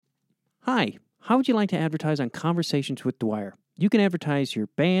Hi, how would you like to advertise on Conversations with Dwyer? You can advertise your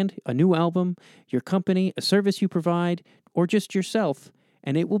band, a new album, your company, a service you provide, or just yourself,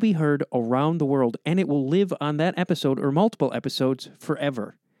 and it will be heard around the world, and it will live on that episode or multiple episodes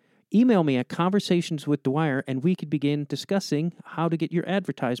forever. Email me at conversationswithdwyer, and we could begin discussing how to get your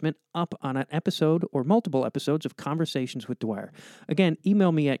advertisement up on an episode or multiple episodes of Conversations with Dwyer. Again,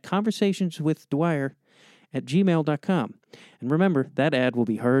 email me at conversationswithdwyer@gmail.com. And remember, that ad will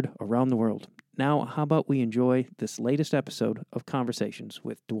be heard around the world. Now, how about we enjoy this latest episode of Conversations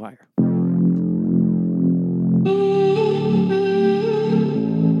with Dwyer?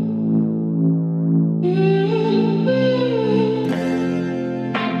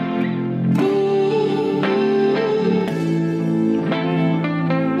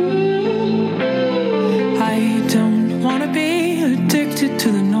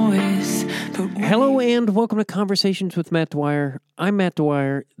 Hello and welcome to Conversations with Matt Dwyer. I'm Matt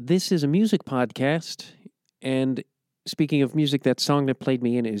Dwyer. This is a music podcast, and speaking of music, that song that played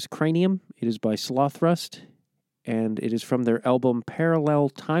me in is Cranium. It is by Slothrust, and it is from their album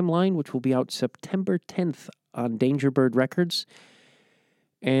Parallel Timeline, which will be out September 10th on Dangerbird Records.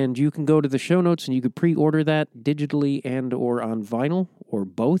 And you can go to the show notes and you could pre-order that digitally and or on vinyl, or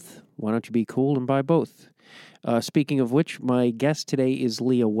both. Why don't you be cool and buy both? Speaking of which, my guest today is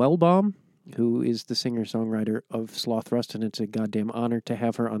Leah Wellbaum, who is the singer-songwriter of Slothrust, and it's a goddamn honor to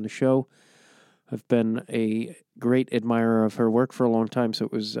have her on the show. I've been a great admirer of her work for a long time, so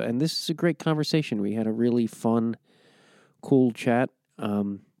it was, and this is a great conversation. We had a really fun, cool chat.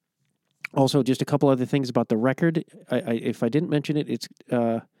 Also, just a couple other things about the record. If I didn't mention it, it's,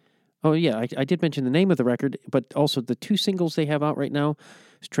 I did mention the name of the record, but also the two singles they have out right now,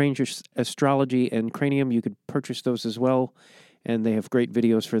 Strange Astrology and Cranium. You could purchase those as well, and they have great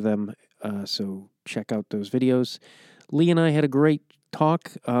videos for them. So check out those videos. Lee and I had a great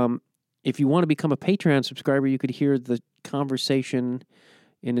talk. If you want to become a Patreon subscriber, you could hear the conversation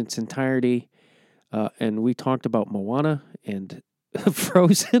in its entirety. And we talked about Moana and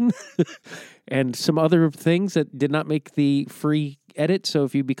Frozen and some other things that did not make the free edit. So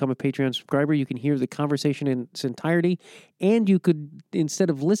if you become a Patreon subscriber, you can hear the conversation in its entirety. And you could, instead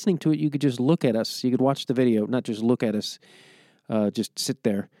of listening to it, you could just look at us. You could watch the video, not just look at us. Just sit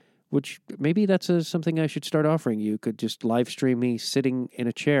there. Which maybe that's something I should start offering. You could just live stream me sitting in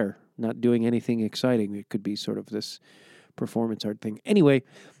a chair, not doing anything exciting. It could be sort of this performance art thing. Anyway,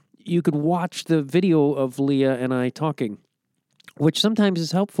 you could watch the video of Leah and I talking, which sometimes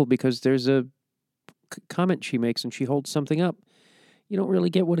is helpful because there's a comment she makes and she holds something up. You don't really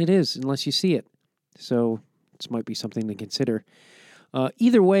get what it is unless you see it. So this might be something to consider.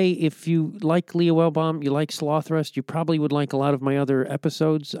 Either way, if you like Leah Wellbaum, you like Slothrust, you probably would like a lot of my other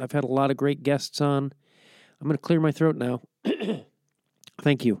episodes. I've had a lot of great guests on. I'm going to clear my throat now.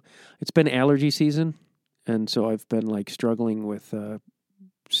 Thank you. It's been allergy season, and so I've been struggling with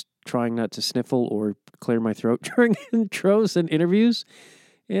trying not to sniffle or clear my throat during intros and interviews,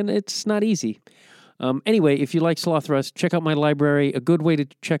 and it's not easy. Anyway, if you like Slothrust, check out my library. A good way to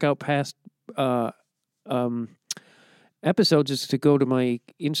check out past episodes is to go to my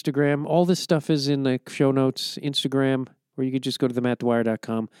Instagram. All this stuff is in the show notes. Instagram, or you could just go to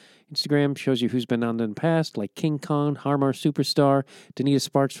themattdwyer.com. Instagram shows you who's been on in the past, like King Kong, Harmar Superstar, Danita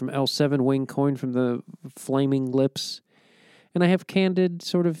Sparks from L7, Wayne Coyne from the Flaming Lips. And I have candid,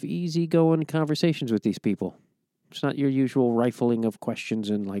 sort of easygoing conversations with these people. It's not your usual rifling of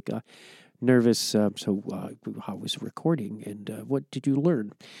questions and nervous, how was recording and what did you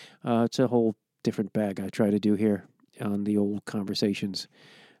learn? It's a whole different bag I try to do here on the old Conversations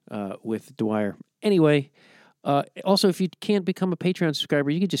with Dwyer. Anyway, also, if you can't become a Patreon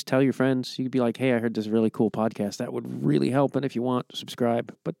subscriber, you could just tell your friends. You could be like, hey, I heard this really cool podcast. That would really help. And if you want,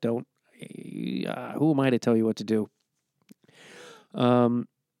 subscribe, but don't. Who am I to tell you what to do? I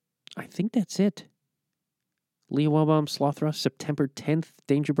think that's it. Leah Wellbaum, Slothrust, September 10th,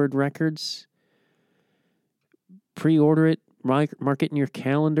 Dangerbird Records. Pre-order it. Mark it in your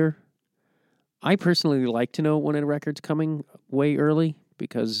calendar. I personally like to know when a record's coming way early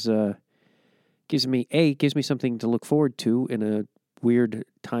because gives me something to look forward to in a weird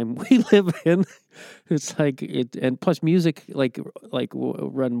time we live in. It's and plus music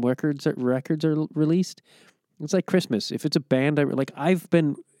run records are released. It's like Christmas. If it's a band, I've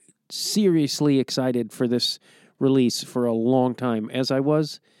been seriously excited for this release for a long time, as I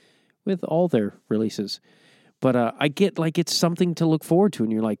was with all their releases. But I get it's something to look forward to,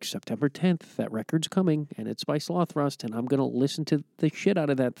 and you're like, September 10th, that record's coming, and it's by Slothrust, and I'm going to listen to the shit out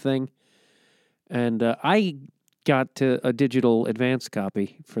of that thing. And I got a digital advance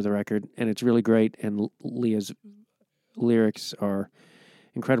copy for the record, and it's really great, and Leah's lyrics are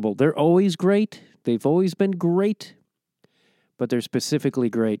incredible. They're always great. They've always been great, but they're specifically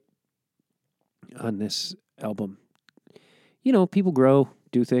great on this album. You know, people grow,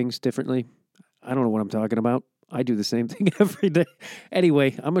 do things differently. I don't know what I'm talking about. I do the same thing every day.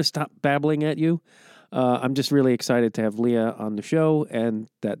 Anyway, I'm going to stop babbling at you. I'm just really excited to have Leah on the show and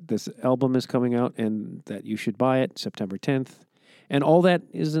that this album is coming out and that you should buy it September 10th. And all that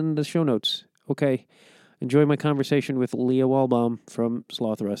is in the show notes. Okay. Enjoy my conversation with Leah Walbaum from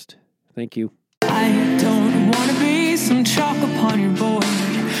Sloth Rust. Thank you. I don't want to be some chalk upon your board.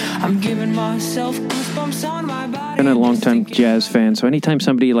 I'm giving myself goosebumps on my body. I'm a long-time jazz fan, so anytime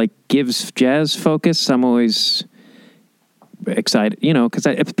somebody like gives jazz focus, I'm always excited. You know, because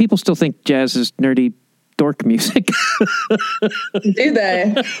if people still think jazz is nerdy dork music. Do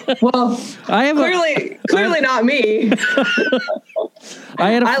they? Well, clearly not me.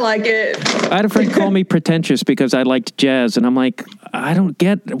 I like it. I had a friend call me pretentious because I liked jazz, and I'm like, I don't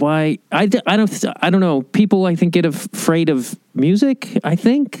get why. I don't know. People, I think, get afraid of music. I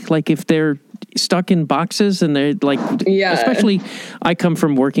think, like, if they're stuck in boxes and they're like, especially, I come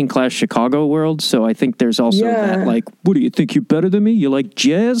from working class Chicago world, so I think there's also that, like, what do you think, you're better than me? You like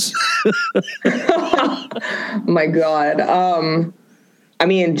jazz? My God. I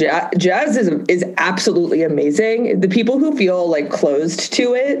mean, jazz is absolutely amazing. The people who feel like closed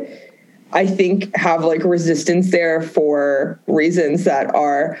to it, I think, have like resistance there for reasons that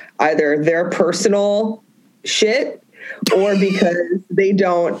are either their personal shit or because they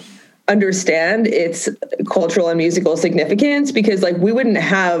don't understand its cultural and musical significance. Because like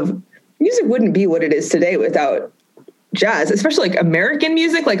music wouldn't be what it is today without jazz, especially like American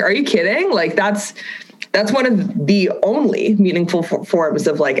music. Like, are you kidding? Like that's one of the only meaningful forms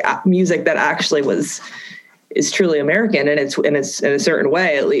of like music that actually is truly American, and it's in a certain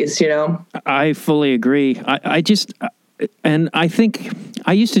way, at least, you know. I fully agree. I think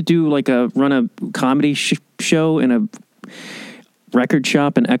I used to run a comedy show in a record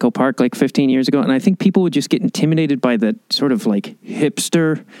shop in Echo Park like 15 years ago, and I think people would just get intimidated by the sort of like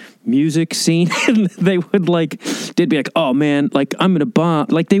hipster music scene, and they'd be like, oh man, like I'm gonna bomb,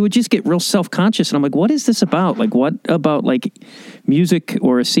 like they would just get real self-conscious, and I'm like, what is this about? Like, what about like music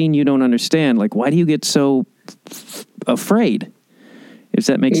or a scene you don't understand? Like, why do you get so afraid? If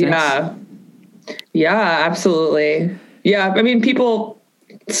that makes sense. Yeah, absolutely. Yeah, I mean, people,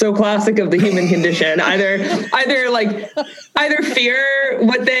 so classic of the human condition, either fear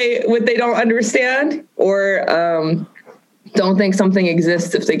what they don't understand, or don't think something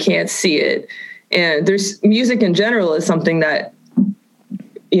exists if they can't see it. And there's music in general is something that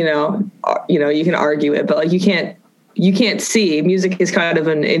you know you can argue it, but like you can't see. Music is kind of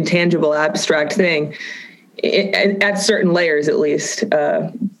an intangible, abstract thing at certain layers, at least.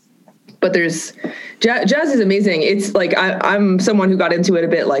 But there's jazz is amazing. It's like I'm someone who got into it a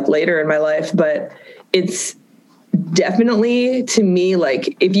bit like later in my life, but it's definitely, to me,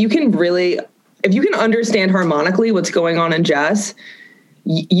 like if you can understand harmonically what's going on in jazz,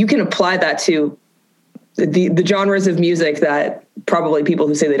 you can apply that to the genres of music that probably people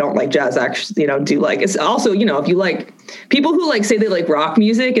who say they don't like jazz actually, do like. It's also, if you like people who like say they like rock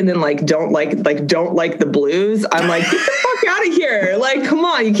music and then don't like the blues, I'm like, get the fuck out of here. Like, come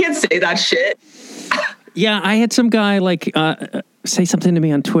on, you can't say that shit. Yeah, I had some guy say something to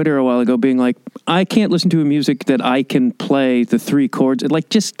me on Twitter a while ago being like, I can't listen to a music that I can play the three chords, like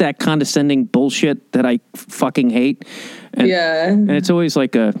just that condescending bullshit that I fucking hate. And it's always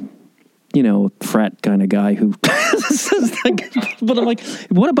like a frat kind of guy who says that. But I'm like,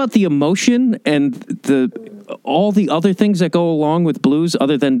 what about the emotion and all the other things that go along with blues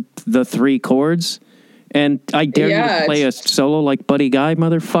other than the three chords? And I dare you to play a solo like Buddy Guy,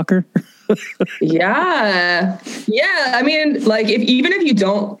 motherfucker. Yeah. I mean, like even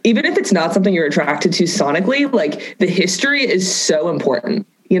if it's not something you're attracted to sonically, like the history is so important,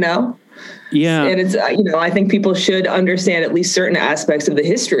 Yeah. And it's, I think people should understand at least certain aspects of the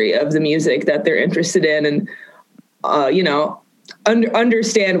history of the music that they're interested in, and,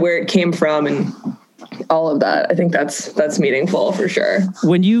 understand where it came from and all of that. I think that's meaningful for sure.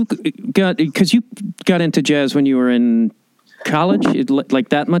 When you got into jazz when you were in college, like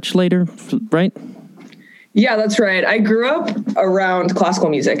that much later, right? Yeah, that's right. I grew up around classical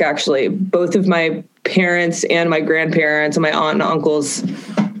music, actually. Both of my parents and my grandparents and my aunt and uncles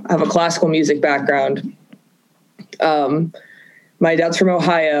have a classical music background. My dad's from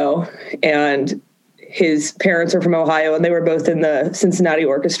Ohio, and his parents are from Ohio, and they were both in the Cincinnati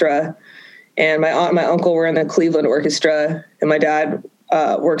Orchestra. And my aunt and my uncle were in the Cleveland Orchestra, and my dad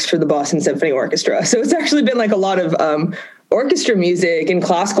works for the Boston Symphony Orchestra. So it's actually been like a lot of orchestra music and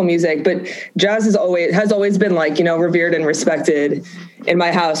classical music, but jazz has always been like, you know, revered and respected in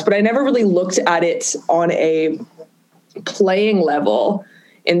my house. But I never really looked at it on a playing level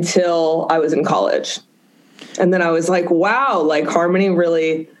until I was in college. And then I was like, wow, like harmony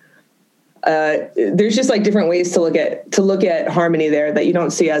really, there's just like different ways to look at harmony there that you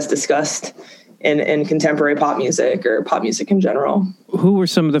don't see as discussed in contemporary pop music or pop music in general. Who were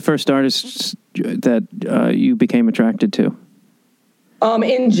some of the first artists that you became attracted to?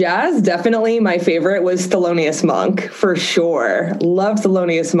 In jazz, definitely my favorite was Thelonious Monk, for sure. Loved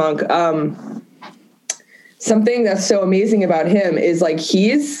Thelonious Monk. Something that's so amazing about him is like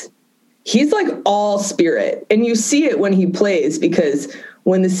he's like all spirit, and you see it when he plays, because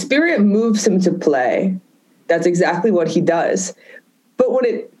when the spirit moves him to play, that's exactly what he does. But when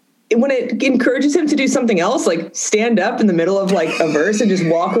it encourages him to do something else, like stand up in the middle of like a verse and just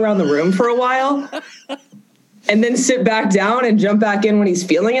walk around the room for a while and then sit back down and jump back in when he's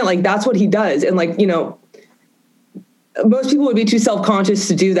feeling it, like that's what he does. And like, you know, most people would be too self-conscious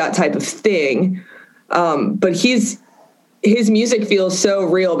to do that type of thing. But his music feels so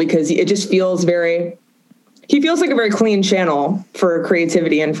real because it just feels he feels like a very clean channel for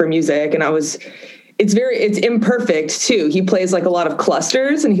creativity and for music. And it's imperfect too. He plays like a lot of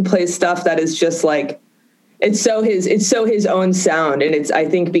clusters, and he plays stuff that is just like, it's so his own sound. And I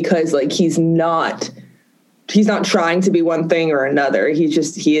think because like, he's not trying to be one thing or another.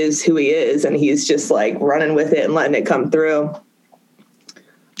 He is who he is. And he's just like running with it and letting it come through.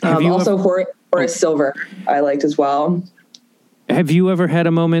 Also Horace Silver, I liked as well. Have you ever had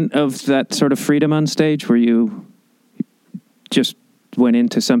a moment of that sort of freedom on stage where you just went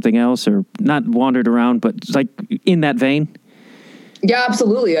into something else, or not wandered around, but like in that vein? Yeah,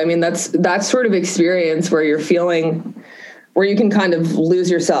 absolutely. I mean, that's sort of experience where you can kind of lose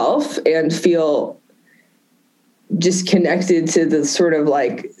yourself and feel just connected to the sort of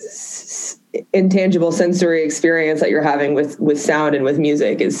like intangible sensory experience that you're having with sound and with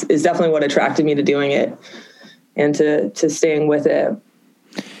music is definitely what attracted me to doing it and to staying with it.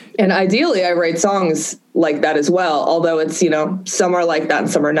 And ideally I write songs like that as well, although it's, you know, some are like that and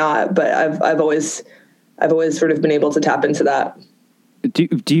some are not, but I've always sort of been able to tap into that.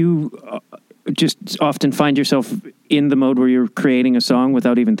 Do you just often find yourself in the mode where you're creating a song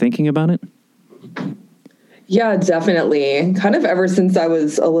without even thinking about it? Yeah, definitely. Kind of ever since I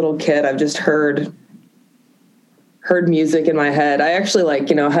was a little kid, I've just heard music in my head. I actually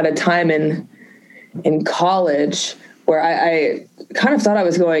had a time in college where I kind of thought I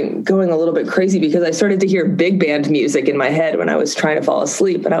was going a little bit crazy because I started to hear big band music in my head when I was trying to fall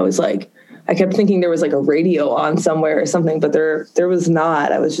asleep. And I was like, I kept thinking there was like a radio on somewhere or something, but there was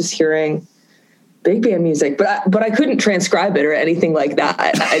not. I was just hearing big band music, but I couldn't transcribe it or anything like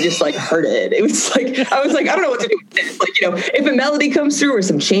that. I just like heard it. It was like, I was like, I don't know what to do with this. Like, you know, if a melody comes through or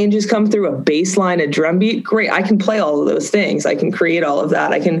some changes come through, a bass line, a drum beat, great. I can play all of those things. I can create all of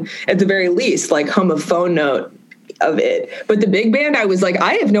that. I can, at the very least, like hum a phone note of it. But the big band, I was like,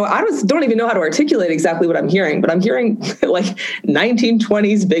 don't even know how to articulate exactly what I'm hearing, but I'm hearing like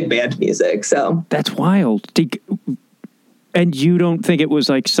 1920s big band music. So that's wild. And you don't think it was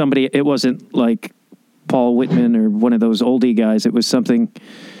like somebody, it wasn't like Paul Whitman or one of those oldie guys. It was something,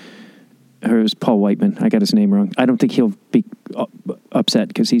 or it was Paul Whiteman. I got his name wrong. I don't think he'll be upset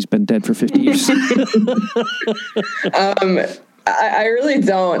because he's been dead for 50 years. I really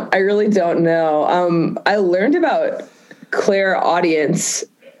don't know. I learned about clairaudience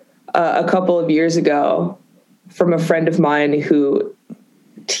a couple of years ago from a friend of mine who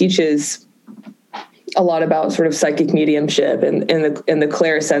teaches a lot about sort of psychic mediumship and the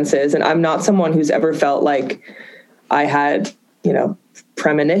clair senses. And I'm not someone who's ever felt like I had, you know,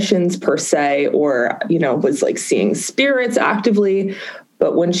 premonitions per se, or, you know, was like seeing spirits actively.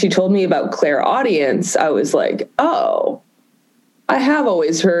 But when she told me about clairaudience, I was like, oh, I have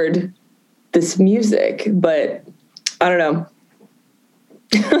always heard this music, but I don't know.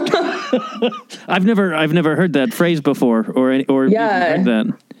 I've never heard that phrase before or yeah. Heard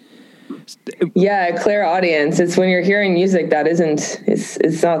that. Yeah, clairaudience. It's when you're hearing music that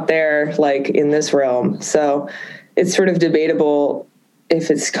it's not there like in this realm. So it's sort of debatable if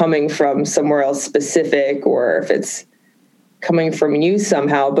it's coming from somewhere else specific or if it's coming from you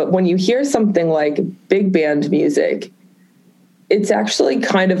somehow. But when you hear something like big band music, it's actually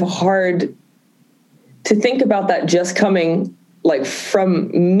kind of hard to think about that just coming like from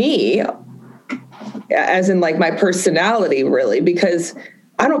me, as in like my personality, really, because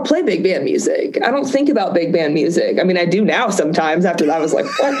I don't play big band music. I don't think about big band music. I mean, I do now sometimes. After that, I was like,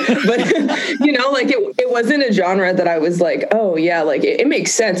 what? But, like it wasn't a genre that I was like, oh yeah, like it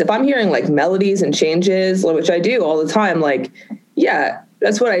makes sense. If I'm hearing like melodies and changes, which I do all the time, like, yeah,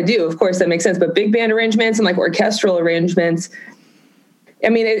 that's what I do. Of course, that makes sense. But big band arrangements and like orchestral arrangements, I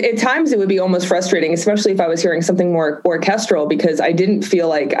mean, at times it would be almost frustrating, especially if I was hearing something more orchestral, because I didn't feel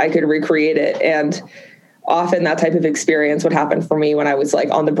like I could recreate it. And often that type of experience would happen for me when I was like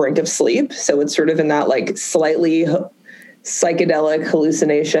on the brink of sleep. So it's sort of in that like slightly psychedelic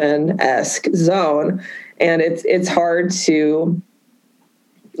hallucination-esque zone. And it's hard to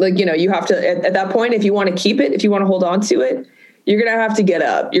like, you have to, at that point, if you want to keep it, if you want to hold on to it, you're going to have to get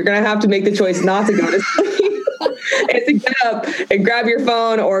up. You're going to have to make the choice not to go to sleep and to get up and grab your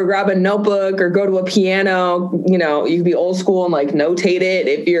phone or grab a notebook or go to a piano. You can be old school and like notate it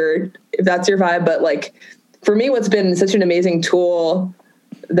if that's your vibe. But like for me, what's been such an amazing tool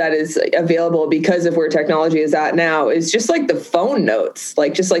that is available because of where technology is at now is just like the phone notes,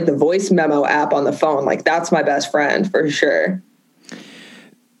 like just like the voice memo app on the phone. Like that's my best friend for sure.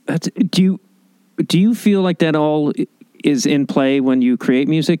 Do you feel like that all is in play when you create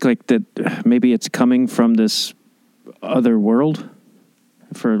music, like that maybe it's coming from this other world?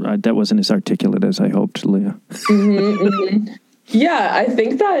 That wasn't as articulate as I hoped, Leah. Mm-hmm, mm-hmm. Yeah, I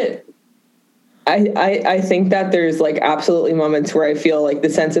think that I think that there's like absolutely moments where I feel like the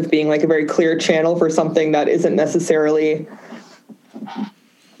sense of being like a very clear channel for something that isn't necessarily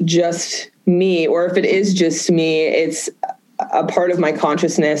just me, or if it is just me, it's a part of my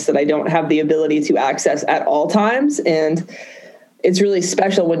consciousness that I don't have the ability to access at all times. And it's really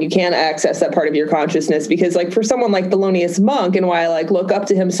special when you can access that part of your consciousness, because like for someone like Thelonious Monk, and why I like look up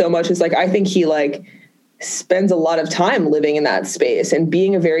to him so much is like, I think he like spends a lot of time living in that space and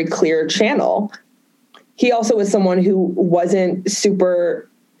being a very clear channel. He also was someone who wasn't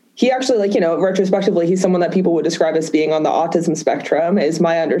he actually like, retrospectively, he's someone that people would describe as being on the autism spectrum is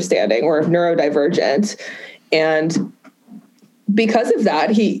my understanding, or neurodivergent. And because of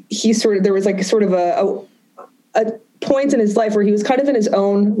that, there was like sort of a point in his life where he was kind of in his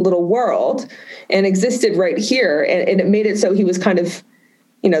own little world and existed right here. And it made it so he was kind of,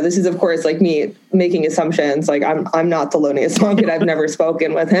 this is of course like me making assumptions. Like I'm not Thelonious Monk and I've never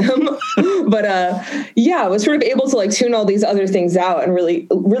spoken with him, but I was sort of able to like tune all these other things out and really,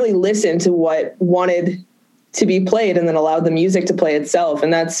 really listen to what wanted to be played, and then allowed the music to play itself.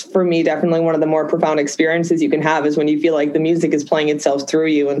 And that's for me definitely one of the more profound experiences you can have, is when you feel like the music is playing itself through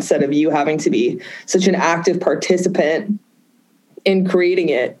you instead of you having to be such an active participant in creating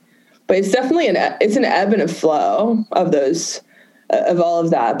it. But it's definitely an ebb and a flow of those, of all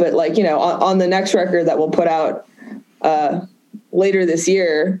of that. But like, on the next record that we'll put out later this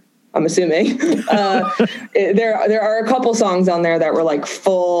year, I'm assuming, there are a couple songs on there that were like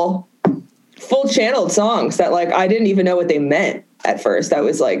full channeled songs that like I didn't even know what they meant at first. I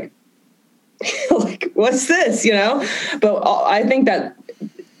was like like, what's this, But I think that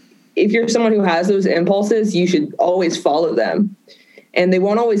if you're someone who has those impulses, you should always follow them, and they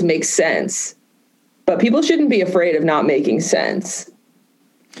won't always make sense, but people shouldn't be afraid of not making sense.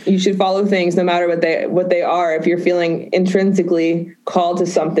 You should follow things no matter what they are. If you're feeling intrinsically called to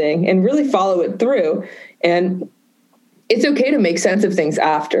something, and really follow it through. And it's okay to make sense of things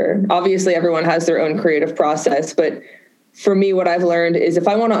after. Obviously, everyone has their own creative process, but for me, what I've learned is if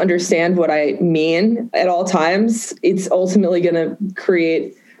I want to understand what I mean at all times, it's ultimately going to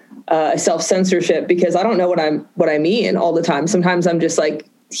create self-censorship, because I don't know what I mean all the time. Sometimes I'm just like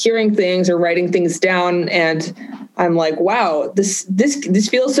hearing things or writing things down, and I'm like, wow, this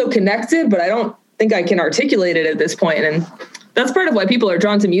feels so connected, but I don't think I can articulate it at this point. And that's part of why people are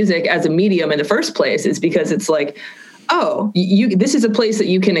drawn to music as a medium in the first place, is because it's like, oh, this is a place that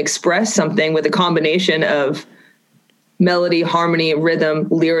you can express something with a combination of melody, harmony, rhythm,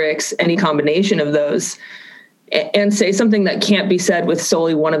 lyrics, any combination of those, and say something that can't be said with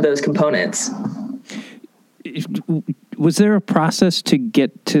solely one of those components. Was there a process to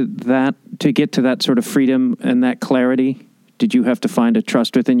get to that sort of freedom and that clarity? Did you have to find a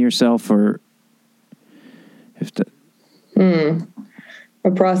trust within yourself, or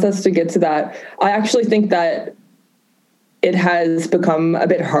a process to get to that? I actually think that it has become a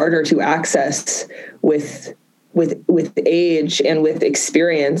bit harder to access with age and with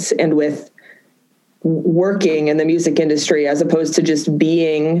experience and with working in the music industry, as opposed to just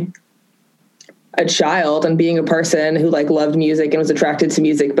being a child and being a person who like loved music and was attracted to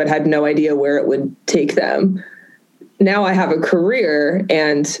music, but had no idea where it would take them. Now I have a career,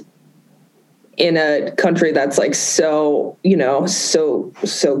 and in a country that's like so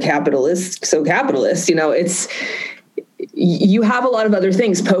capitalist, it's, you have a lot of other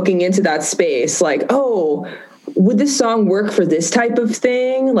things poking into that space. Like, oh, would this song work for this type of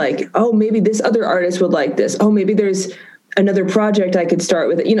thing? Like, oh, maybe this other artist would like this. Oh, maybe there's another project I could start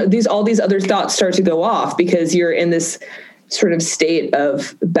with. You know, all these other thoughts start to go off because you're in this sort of state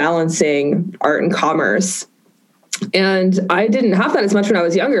of balancing art and commerce. And I didn't have that as much when I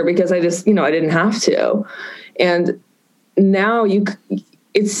was younger because I just, I didn't have to. And now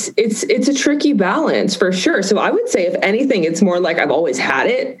it's a tricky balance for sure. So I would say, if anything, it's more like I've always had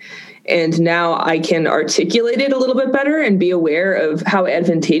it. And now I can articulate it a little bit better and be aware of how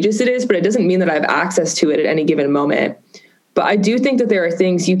advantageous it is, but it doesn't mean that I have access to it at any given moment. But I do think that there are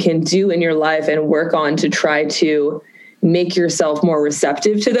things you can do in your life and work on to try to make yourself more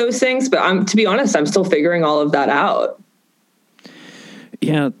receptive to those things. But to be honest, I'm still figuring all of that out.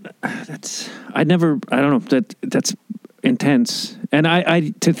 Yeah, that's intense. And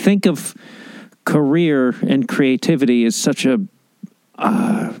I to think of career and creativity is such a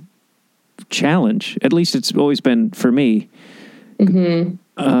challenge. At least it's always been for me.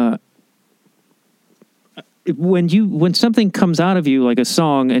 Mm-hmm. When something comes out of you like a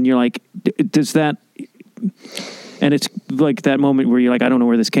song and you're like, does that, and it's like that moment where you're like, I don't know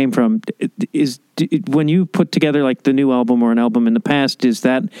where this came from. When you put together like the new album or an album in the past, does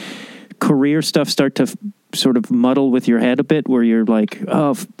that career stuff start to sort of muddle with your head a bit where you're like,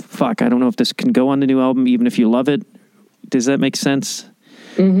 oh, fuck, I don't know if this can go on the new album, even if you love it? Does that make sense?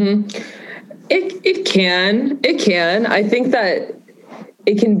 Mm-hmm. It can. I think that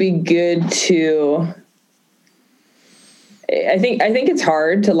it can be good to, I think it's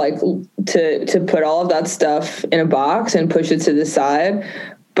hard to to put all of that stuff in a box and push it to the side.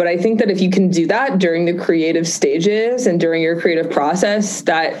 But I think that if you can do that during the creative stages and during your creative process,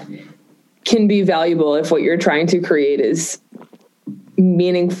 that can be valuable if what you're trying to create is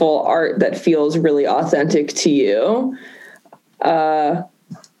meaningful art that feels really authentic to you.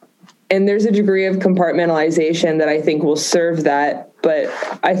 And there's a degree of compartmentalization that I think will serve that. But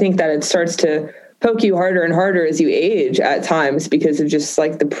I think that it starts to poke you harder and harder as you age at times because of just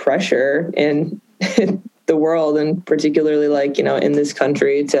like the pressure in the world, and particularly like, in this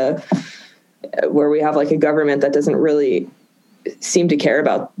country, to where we have like a government that doesn't really seem to care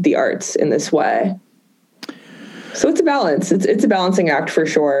about the arts in this way. So it's a balance. It's a balancing act for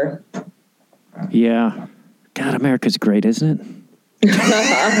sure. Yeah. God, America's great, isn't it?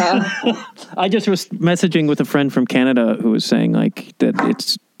 I just was messaging with a friend from Canada who was saying like that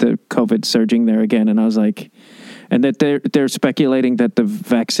it's the COVID surging there again, and I was like, and that they're speculating that the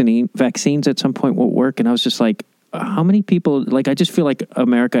vaccines at some point won't work, and I was just like, how many people, like, I just feel like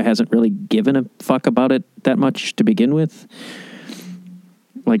America hasn't really given a fuck about it that much to begin with,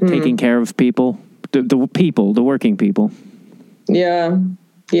 like taking care of people, the working people. Yeah.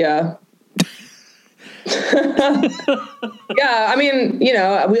 Yeah, I mean,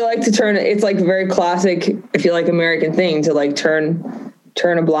 we like to it's like very classic, I feel like, American thing to like turn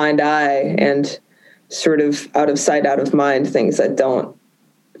a blind eye and sort of out of sight, out of mind things that don't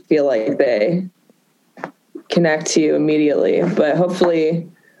feel like they connect to you immediately. But hopefully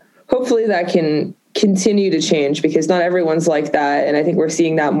that can continue to change, because not everyone's like that. And I think we're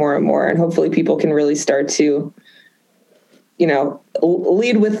seeing that more and more. And hopefully people can really start to,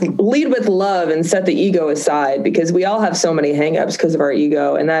 lead with love and set the ego aside, because we all have so many hangups because of our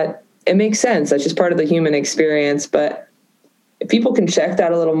ego, and that it makes sense. That's just part of the human experience. But if people can check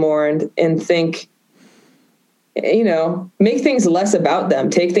that a little more and think, make things less about them,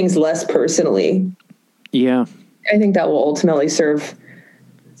 take things less personally. Yeah. I think that will ultimately serve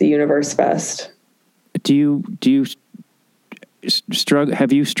the universe best. Do you struggle?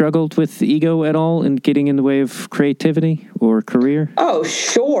 Have you struggled with ego at all in getting in the way of creativity or career? Oh,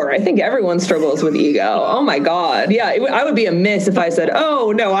 sure. I think everyone struggles with ego. Oh my God. Yeah. I would be amiss if I said,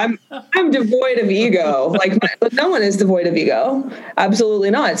 oh no, I'm devoid of ego. Like no one is devoid of ego.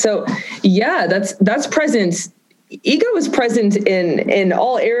 Absolutely not. So yeah, that's present. Ego is present in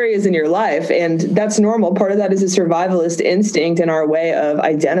all areas in your life. And that's normal. Part of that is a survivalist instinct in our way of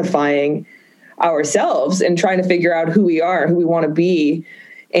identifying ourselves and trying to figure out who we are, who we want to be.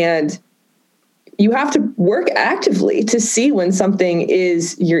 And you have to work actively to see when something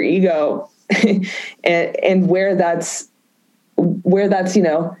is your ego and where that's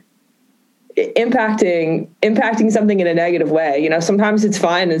impacting something in a negative way. Sometimes it's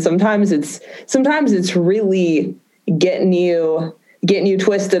fine, and sometimes it's really getting you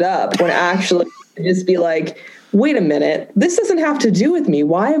twisted up, when actually just be like, wait a minute, this doesn't have to do with me.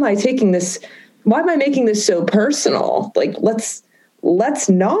 Why am I making this so personal? Like, let's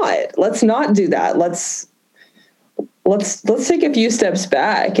not do that. Let's take a few steps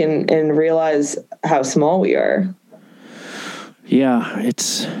back and realize how small we are. Yeah,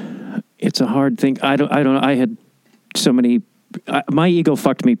 it's a hard thing. I don't know. I had so many. My ego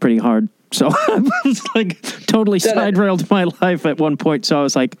fucked me pretty hard. So I was like totally side railed my life at one point. So I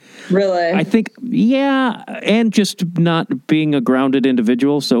was like, really? I think, yeah. And just not being a grounded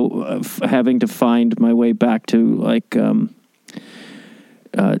individual. So having to find my way back to like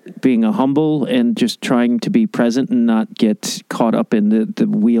being a humble and just trying to be present and not get caught up in the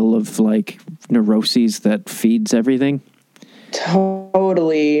wheel of like neuroses that feeds everything.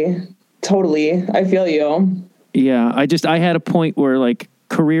 Totally. I feel you. Yeah. I had a point where like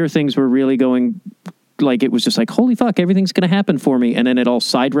career things were really going, like it was just like, holy fuck, everything's going to happen for me. And then it all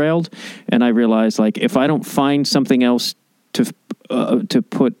side railed. And I realized like, if I don't find something else to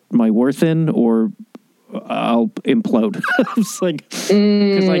put my worth in, or I'll implode. It's like,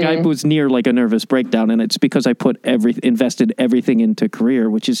 because like I was near like a nervous breakdown, and it's because I invested everything into career,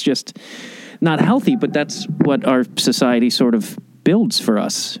 which is just not healthy, but that's what our society sort of builds for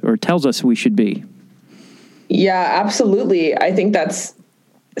us or tells us we should be. Yeah, absolutely. I think that's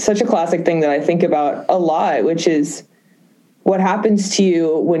such a classic thing that I think about a lot, which is what happens to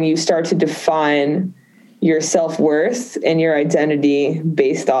you when you start to define your self-worth and your identity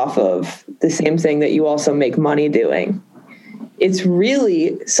based off of the same thing that you also make money doing. It's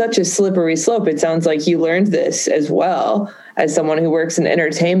really such a slippery slope. It sounds like you learned this as well as someone who works in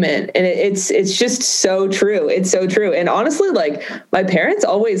entertainment. And it's just so true. It's so true. And honestly, like my parents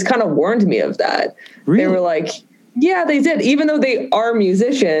always kind of warned me of that. Really? They were like, yeah, they did. Even though they are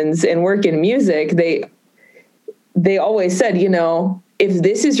musicians and work in music, they always said, you know, if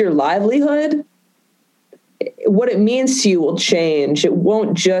this is your livelihood, what it means to you will change. It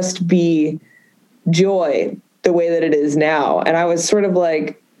won't just be joy the way that it is now. And I was sort of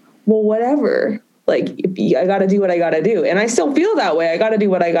like, well, whatever. Like, I got to do what I got to do. And I still feel that way. I got to do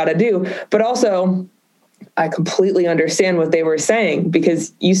what I got to do. But also, I completely understand what they were saying,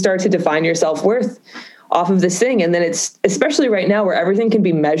 because you start to define your self-worth off of this thing. And then it's, especially right now where everything can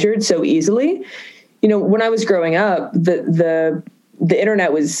be measured so easily. You know, when I was growing up, the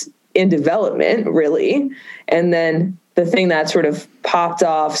internet was in development, really. And then the thing that sort of popped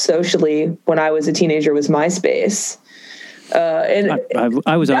off socially when I was a teenager was MySpace. And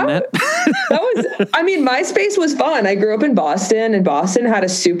I was on that. MySpace was fun. I grew up in Boston, and Boston had a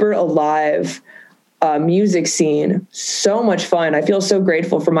super alive music scene. So much fun. I feel so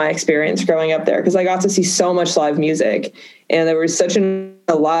grateful for my experience growing up there, because I got to see so much live music, and there was such an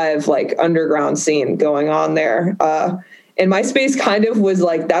alive, like, underground scene going on there. And MySpace kind of was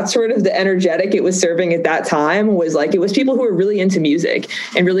like, that's sort of the energetic it was serving at that time, was like, it was people who were really into music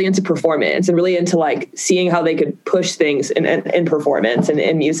and really into performance and really into like seeing how they could push things in performance and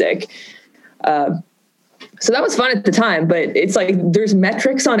in music. So that was fun at the time, but it's like, there's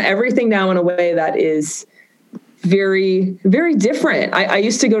metrics on everything now in a way that is very, very different. I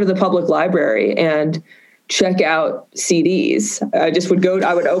used to go to the public library and check out CDs.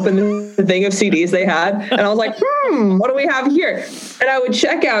 I would open the thing of CDs they had, and I was like, what do we have here? And I would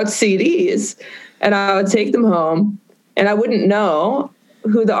check out CDs, and I would take them home, and I wouldn't know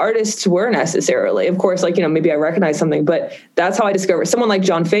who the artists were necessarily. Of course, like, you know, maybe I recognize something, but that's how I discovered someone like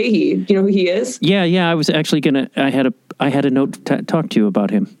John Fahey. Do you know who he is? Yeah. I was actually I had a note to talk to you about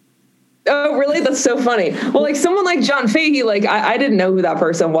him. Oh, really? That's so funny. Well, like someone like John Fahey, like I didn't know who that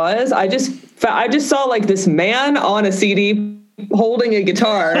person was. I just saw like this man on a CD holding a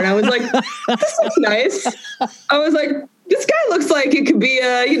guitar, and I was like, this looks nice. I was like, this guy looks like it could be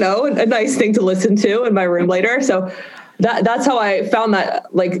a nice thing to listen to in my room later. So that's how I found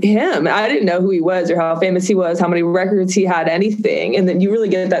that, like, him. I didn't know who he was or how famous he was, how many records he had, anything. And then you really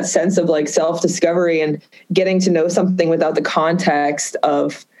get that sense of like self-discovery and getting to know something without the context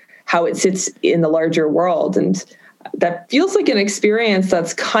of how it sits in the larger world. And that feels like an experience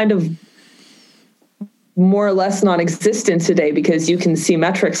that's kind of more or less non-existent today, because you can see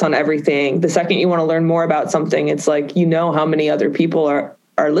metrics on everything. The second you want to learn more about something, it's like, you know, how many other people are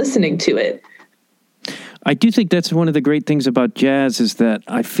listening to it. I do think that's one of the great things about jazz, is that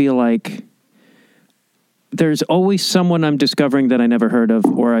I feel like there's always someone I'm discovering that I never heard of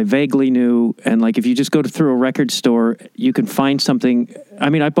or I vaguely knew. And like, if you just go through a record store, you can find something.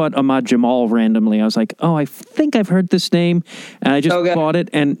 I mean, I bought Ahmad Jamal randomly. I was like, oh, I think I've heard this name. And I just bought it.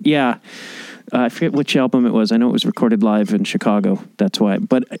 And yeah, I forget which album it was. I know it was recorded live in Chicago. That's why.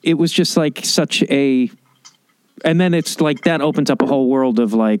 But it was just like such a... And then it's like that opens up a whole world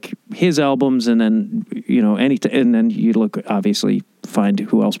of like his albums, and then, you know, and then you look, obviously find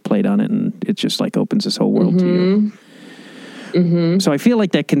who else played on it, and it just like opens this whole world to you. Mm-hmm. So I feel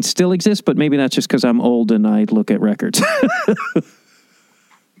like that can still exist, but maybe that's just because I'm old and I look at records.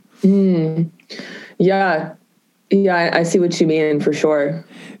 Yeah. Yeah, I see what you mean for sure.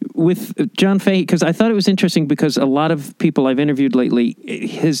 With John Fahey, because I thought it was interesting because a lot of people I've interviewed lately,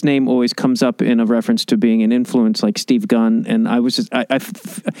 his name always comes up in a reference to being an influence like Steve Gunn. And I was just, I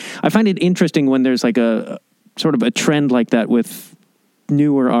find it interesting when there's like a sort of a trend like that with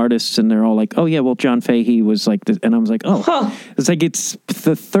newer artists and they're all like, oh yeah, well, John Fahey was like this. And I was like, oh, It's like, it's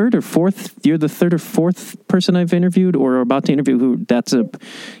the third or fourth person I've interviewed or are about to interview who that's a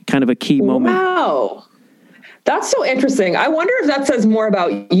kind of a key moment. Wow. That's so interesting. I wonder if that says more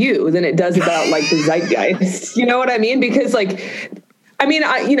about you than it does about like the zeitgeist. You know what I mean? Because like, I mean,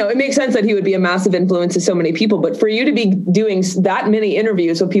 it makes sense that he would be a massive influence to so many people, but for you to be doing that many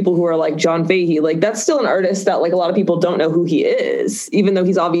interviews with people who are like John Fahey, like that's still an artist that like a lot of people don't know who he is, even though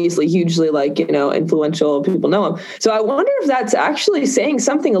he's obviously hugely like, influential. People know him. So I wonder if that's actually saying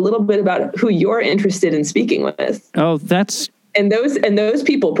something a little bit about who you're interested in speaking with. Oh, that's... And those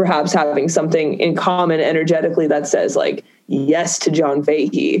people perhaps having something in common energetically that says like yes to John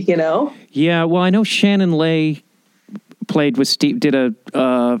Fahey, Yeah, well, I know Shannon Lay played with Steve, did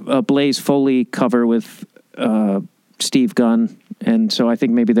a Blaze Foley cover with Steve Gunn, and so I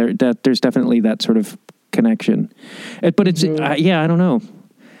think maybe there's definitely that sort of connection. But it's I don't know.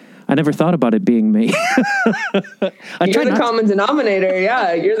 I never thought about it being me. You're the common denominator.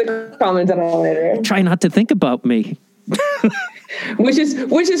 Yeah, you're the common denominator. Try not to think about me. which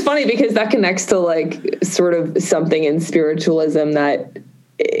is funny because that connects to like sort of something in spiritualism that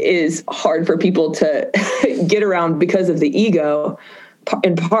is hard for people to get around because of the ego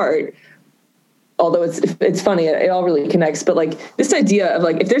in part, although it's funny, it all really connects. But like this idea of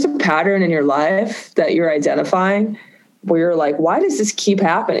like if there's a pattern in your life that you're identifying where you're like, why does this keep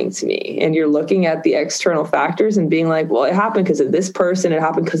happening to me? And you're looking at the external factors and being like, well, it happened because of this person, it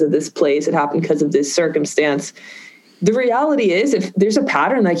happened because of this place, it happened because of this circumstance. The reality is, if there's a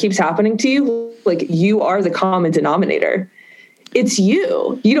pattern that keeps happening to you, like you are the common denominator. It's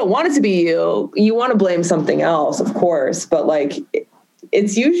you. You don't want it to be you. You want to blame something else, of course, but like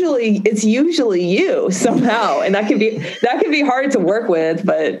it's usually you somehow, and that can be hard to work with.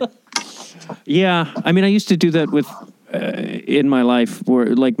 But yeah, I mean, I used to do that with in my life,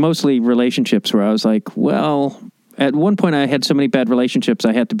 where like mostly relationships, where I was like, well. At one point, I had so many bad relationships,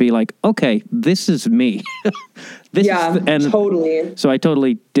 I had to be like, okay, this is me. Totally. So I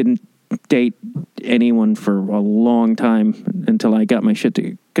totally didn't date anyone for a long time until I got my shit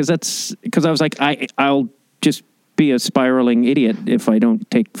together. Because I was like, I'll just be a spiraling idiot if I don't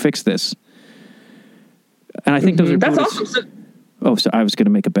fix this. And I think those are that's Buddhist. awesome. Oh, so I was going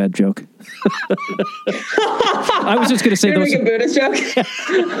to make a bad joke. I was just going to say those. Make a Buddhist joke.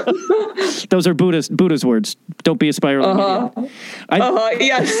 Those are Buddha's words. Don't be a spiraling idiot.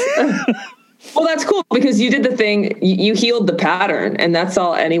 Yes. Well, that's cool because you did the thing. You healed the pattern, and that's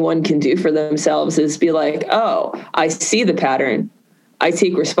all anyone can do for themselves is be like, oh, I see the pattern. I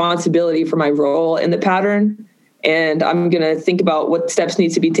take responsibility for my role in the pattern. And I'm going to think about what steps need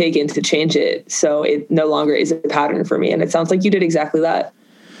to be taken to change it so it no longer is a pattern for me. And it sounds like you did exactly that.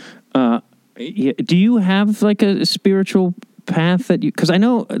 Yeah. Do you have like a spiritual path that you, because I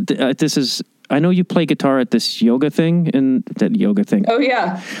know I know you play guitar at this yoga thing and that yoga thing. Oh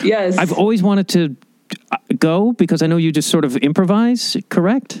yeah. Yes. I've always wanted to go because I know you just sort of improvise,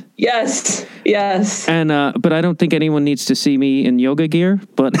 correct? Yes. And but I don't think anyone needs to see me in yoga gear,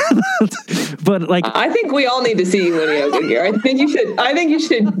 but like I think we all need to see you in yoga gear. I think you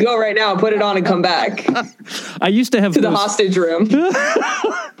should go right now, put it on and come back. I used to have the hostage room.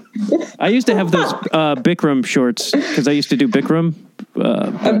 I used to have those Bikram shorts because I used to do Bikram.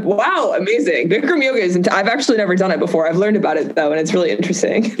 Wow, amazing. Bikram yoga is, I've actually never done it before. I've learned about it though, and it's really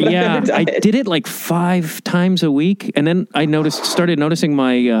interesting. Yeah, I did it like 5 times a week. And then I started noticing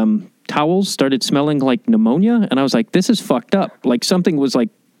my towels started smelling like pneumonia. And I was like, this is fucked up. Like something was like,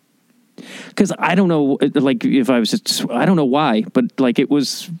 because I don't know, like if I was just, I don't know why, but like it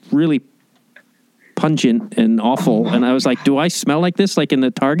was really pungent and awful. And I was like, do I smell like this? Like in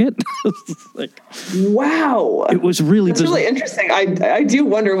the Target? Like, wow. It was really That's really interesting. I do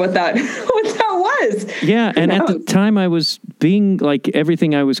wonder what that was. Yeah. And at the time I was being like,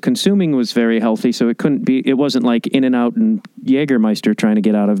 everything I was consuming was very healthy. So it wasn't like In-N-Out and Jägermeister trying to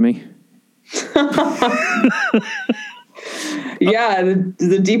get out of me. Yeah.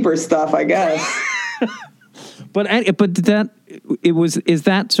 The deeper stuff, I guess. But is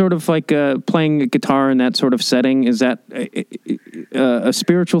that sort of like playing a guitar in that sort of setting? Is that a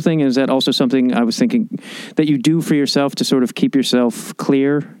spiritual thing? Is that also something I was thinking that you do for yourself to sort of keep yourself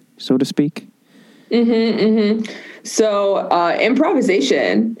clear, so to speak? So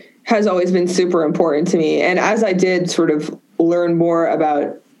improvisation has always been super important to me. And as I did sort of learn more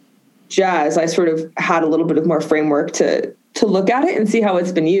about jazz, I sort of had a little bit of more framework to look at it and see how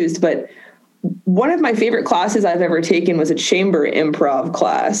it's been used. But one of my favorite classes I've ever taken was a chamber improv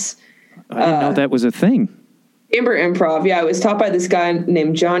class. I didn't know that was a thing. Chamber improv. Yeah. It was taught by this guy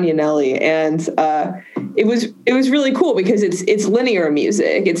named John Yanelli. And, it was really cool because it's linear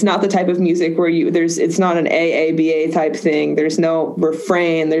music. It's not the type of music where it's not an AABA type thing. There's no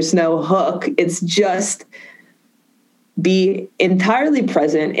refrain. There's no hook. It's just be entirely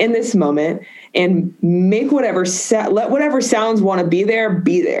present in this moment and make let whatever sounds want to be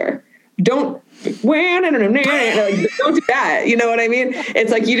there. Don't do that. You know what I mean?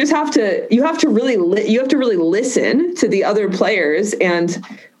 It's like, you have to really listen to the other players. And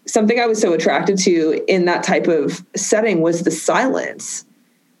something I was so attracted to in that type of setting was the silence.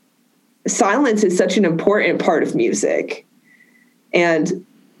 Silence is such an important part of music. And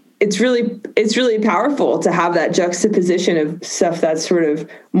it's really powerful to have that juxtaposition of stuff that's sort of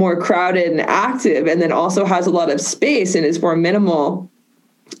more crowded and active, and then also has a lot of space and is more minimal.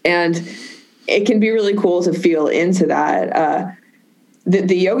 And it can be really cool to feel into that.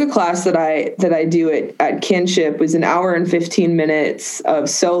 The yoga class that I do at Kinship was an hour and 15 minutes of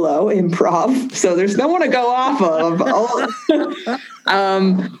solo improv. So there's no one to go off of.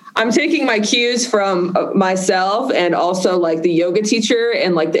 I'm taking my cues from myself and also like the yoga teacher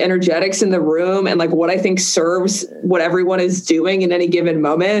and like the energetics in the room and like what I think serves what everyone is doing in any given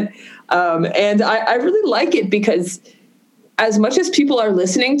moment. And I really like it because as much as people are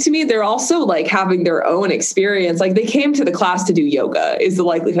listening to me, they're also like having their own experience. Like they came to the class to do yoga is the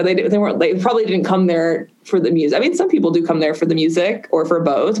likelihood. They probably didn't come there for the music. I mean, some people do come there for the music or for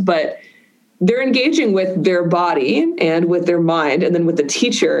both, but they're engaging with their body and with their mind and then with the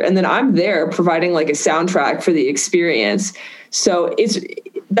teacher. And then I'm there providing like a soundtrack for the experience. So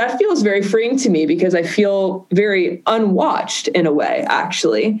that feels very freeing to me because I feel very unwatched in a way,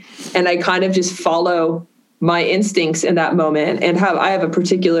 actually. And I kind of just follow my instincts in that moment and I have a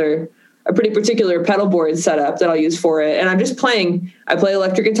pretty particular pedal board set up that I'll use for it. And I play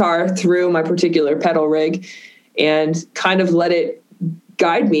electric guitar through my particular pedal rig and kind of let it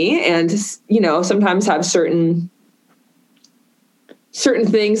guide me. And, sometimes have certain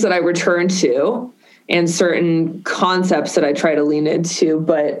things that I return to and certain concepts that I try to lean into,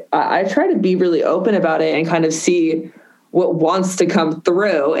 but I try to be really open about it and kind of see what wants to come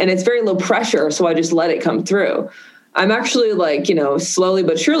through. And it's very low pressure. So I just let it come through. I'm actually slowly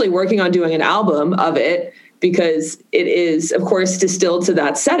but surely working on doing an album of it because it is, of course, distilled to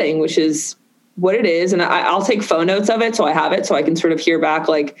that setting, which is what it is. And I'll take phone notes of it. So I have it so I can sort of hear back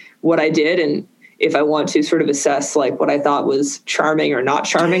like what I did. And if I want to sort of assess like what I thought was charming or not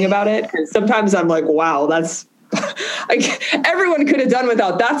charming about it. And sometimes I'm like, wow, that's, everyone could have done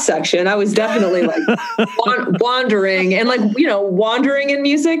without that section. I was definitely like wandering and wandering in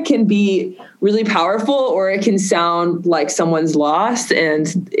music can be really powerful or it can sound like someone's lost and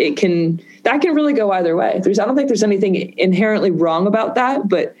that can really go either way. I don't think there's anything inherently wrong about that,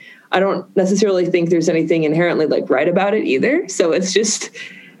 but I don't necessarily think there's anything inherently like right about it either. So it's just,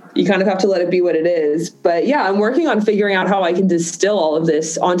 you kind of have to let it be what it is. But yeah, I'm working on figuring out how I can distill all of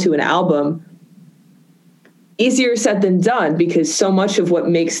this onto an album. Easier said than done because so much of what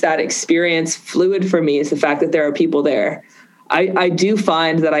makes that experience fluid for me is the fact that there are people there. I do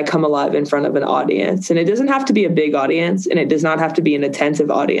find that I come alive in front of an audience, and it doesn't have to be a big audience and it does not have to be an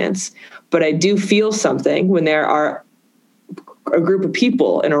attentive audience, but I do feel something when there are a group of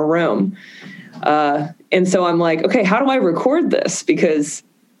people in a room. And so I'm like, okay, how do I record this? Because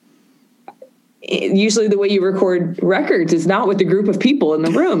usually the way you record records is not with the group of people in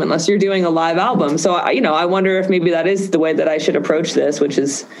the room unless you're doing a live album. So, I wonder if maybe that is the way that I should approach this, which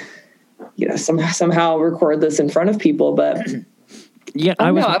is, somehow record this in front of people. But yeah,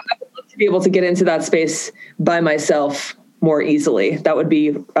 I would love to be able to get into that space by myself more easily. That would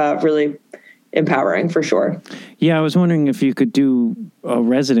be really empowering for sure. Yeah, I was wondering if you could do a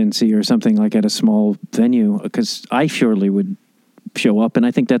residency or something like at a small venue, because I surely would show up, and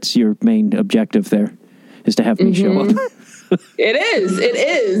I think that's your main objective there, is to have me show up. It is.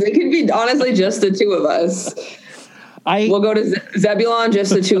 It could be honestly just the two of us. We'll go to Zebulon,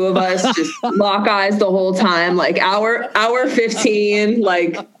 just the two of us, just lock eyes the whole time, like hour 15,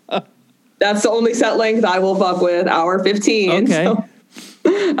 like that's the only set length I will fuck with, hour 15. Okay. So,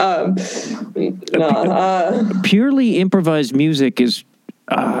 purely improvised music is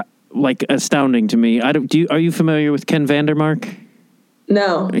like astounding to me. Are you familiar with Ken Vandermark?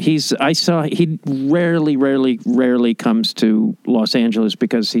 No. He rarely comes to Los Angeles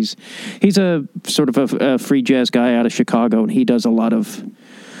because he's a sort of a free jazz guy out of Chicago, and he does a lot of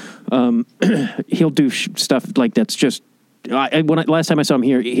he'll do stuff like that's just last time I saw him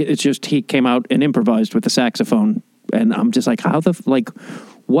here, it's just he came out and improvised with the saxophone, and I'm just like,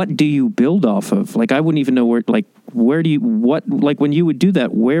 what do you build off of? Like, I wouldn't even know where do you when you would do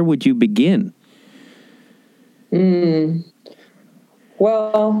that, where would you begin?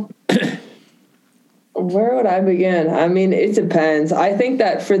 Well, where would I begin? I mean, it depends. I think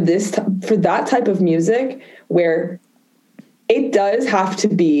that for that type of music where it does have to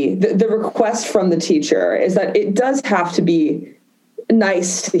be, the request from the teacher is that it does have to be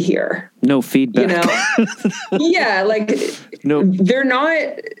nice to hear. No feedback. You know? Yeah, like no. They're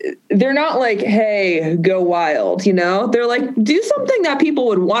not like, hey, go wild, you know? They're like, do something that people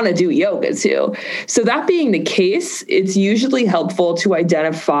would want to do yoga to. So that being the case, it's usually helpful to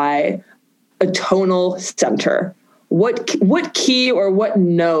identify a tonal center. What key or what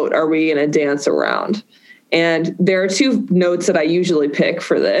note are we going to dance around? And there are two notes that I usually pick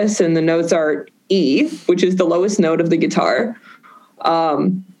for this, and the notes are E, which is the lowest note of the guitar.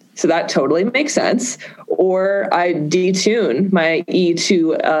 So that totally makes sense. Or I detune my E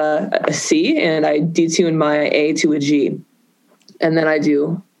to a C, and I detune my A to a G. And then I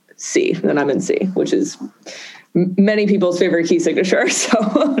do C, and then I'm in C, which is many people's favorite key signature.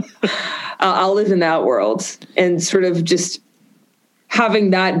 So I'll live in that world and sort of just having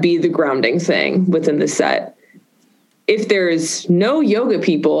that be the grounding thing within the set. If there's no yoga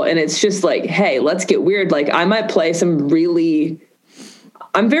people and it's just like, hey, let's get weird. Like I might play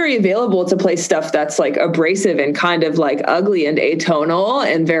I'm very available to play stuff that's like abrasive and kind of like ugly and atonal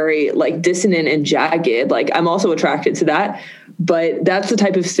and very like dissonant and jagged. Like I'm also attracted to that, but that's the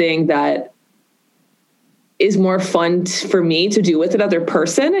type of thing that is more fun for me to do with another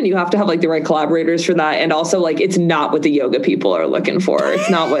person. And you have to have like the right collaborators for that. And also like, it's not what the yoga people are looking for.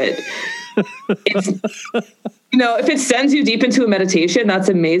 It's not what it's, you know, if it sends you deep into a meditation, that's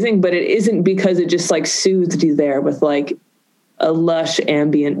amazing, but it isn't because it just like soothed you there with like a lush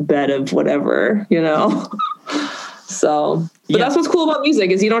ambient bed of whatever, you know? So, but that's what's cool about music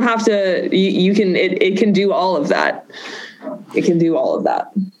is you don't have to, you can, it can do all of that. It can do all of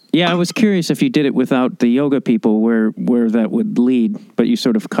that. Yeah, I was curious if you did it without the yoga people, where that would lead, but you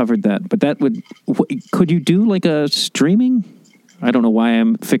sort of covered that. But that could you do like a streaming? I don't know why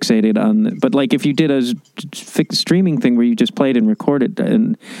I'm fixated on, but like if you did a streaming thing where you just played and recorded,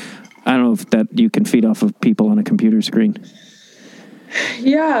 and I don't know if that you can feed off of people on a computer screen.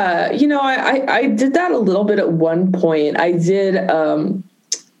 Yeah, you know, I did that a little bit at one point. I did a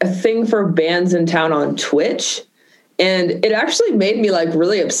thing for bands in town on Twitch. And it actually made me like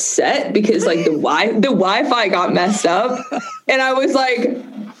really upset because like the Wi-Fi got messed up, and I was like,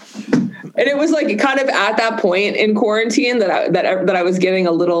 and it was like kind of at that point in quarantine that I was getting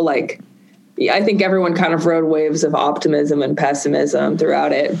a little like, I think everyone kind of rode waves of optimism and pessimism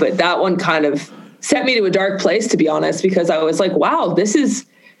throughout it, but that one kind of sent me to a dark place, to be honest, because I was like, wow, this is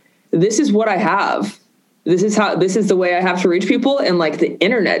what I have. This is the way I have to reach people. And like the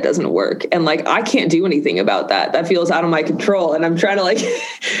internet doesn't work. And like, I can't do anything about that. That feels out of my control. And I'm trying to like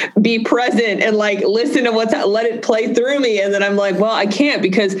be present and like listen to let it play through me. And then I'm like, well, I can't,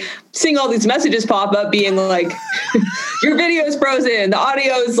 because seeing all these messages pop up being like, your video is frozen, the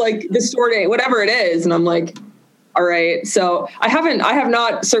audio is like distorting, whatever it is. And I'm like, all right. So I have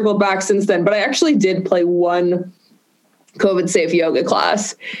not circled back since then, but I actually did play one COVID safe yoga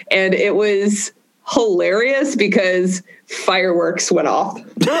class, and it was hilarious because fireworks went off, and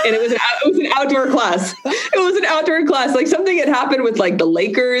it was an outdoor class. It was an outdoor class. Like something had happened with like the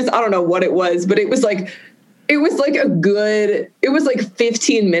Lakers. I don't know what it was, but it was like 15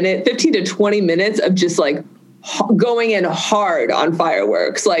 to 20 minutes of just like going in hard on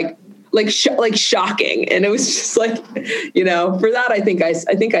fireworks, like shocking. And it was just like, you know, for that, I think I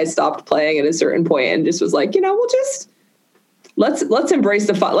stopped playing at a certain point and just was like, you know, we'll just, let's embrace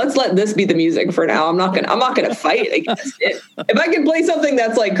the fun. Let's let this be the music for now. I'm not gonna fight against it. If I can play something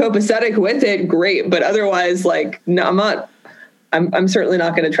that's like copacetic with it, great. But otherwise, like, no, I'm not. I'm certainly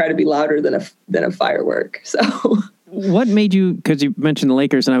not going to try to be louder than a firework. So, what made you? Because you mentioned the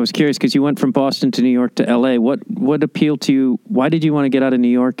Lakers, and I was curious because you went from Boston to New York to L.A. What appealed to you? Why did you want to get out of New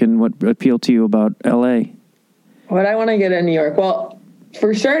York, and what appealed to you about L.A.? What I want to get in New York? Well,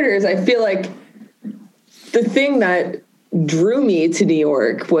 for starters, I feel like the thing that drew me to New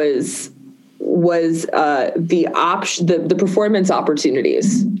York was the performance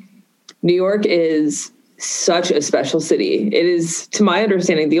opportunities. New York is such a special city. It is, to my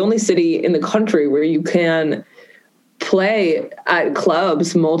understanding, the only city in the country where you can play at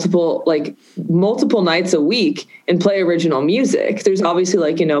clubs multiple nights a week and play original music. There's obviously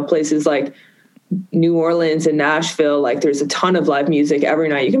like, you know, places like New Orleans and Nashville, like there's a ton of live music every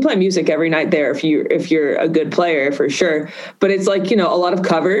night. You can play music every night there if you're a good player, for sure. But it's like, a lot of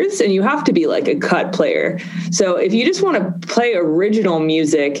covers, and you have to be like a cut player. So if you just want to play original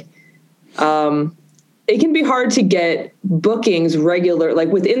music, it can be hard to get bookings regular, like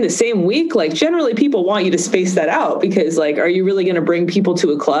within the same week. Like generally people want you to space that out, because like, are you really going to bring people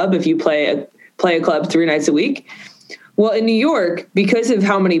to a club if you play a club 3 nights a week? Well, in New York, because of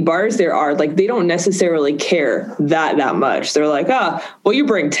how many bars there are, like they don't necessarily care that much. They're like, well, you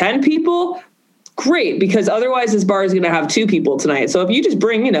bring 10 people, great, because otherwise this bar is going to have 2 people tonight. So if you just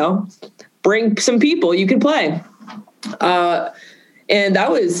bring some people, you can play. And that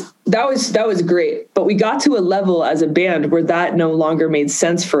was great. But we got to a level as a band where that no longer made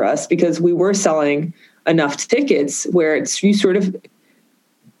sense for us, because we were selling enough tickets where you sort of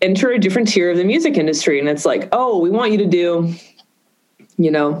enter a different tier of the music industry. And it's like, oh, we want you to do,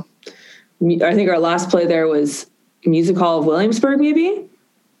 I think our last play there was Music Hall of Williamsburg, maybe.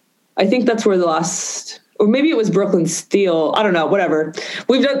 I think that's where or maybe it was Brooklyn Steel. I don't know, whatever.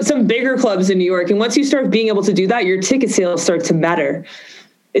 We've done some bigger clubs in New York. And once you start being able to do that, your ticket sales start to matter.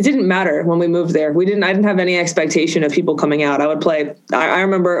 It didn't matter when we moved there. I didn't have any expectation of people coming out. I would play. I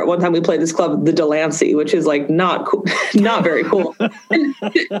remember one time we played this club, the Delancey, which is like not cool, not very cool.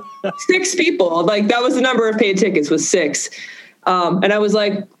 6 people, like that was the number of paid tickets, was 6. And I was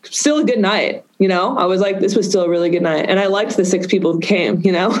like, still a good night. I was like, this was still a really good night. And I liked the 6 people who came,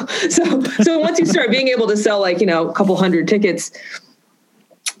 so once you start being able to sell like, a couple hundred tickets,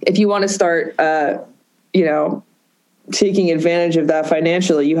 if you want to start, taking advantage of that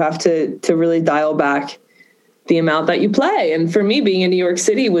financially, you have to really dial back the amount that you play. And for me, being in New York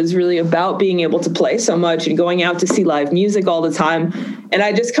City was really about being able to play so much and going out to see live music all the time. And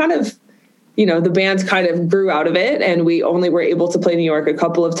I just kind of, the bands kind of grew out of it, and we only were able to play New York a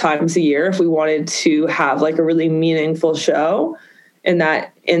couple of times a year if we wanted to have like a really meaningful show in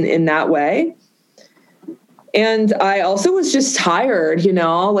that way. And I also was just tired,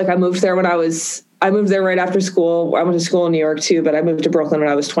 like I moved there right after school. I went to school in New York too, but I moved to Brooklyn when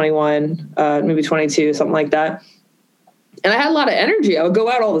I was 21, maybe 22, something like that. And I had a lot of energy. I would go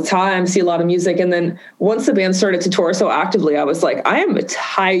out all the time, see a lot of music. And then once the band started to tour so actively, I was like, I am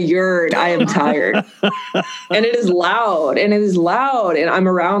tired. And it is loud. And I'm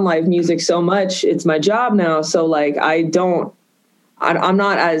around live music so much. It's my job now. So like, I'm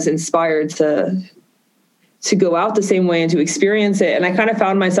not as inspired to go out the same way and to experience it. And I kind of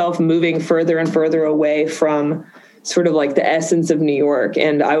found myself moving further and further away from sort of like the essence of New York.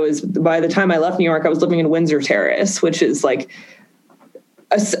 And by the time I left New York, I was living in Windsor Terrace, which is like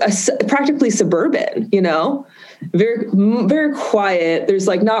practically suburban, very, very quiet. There's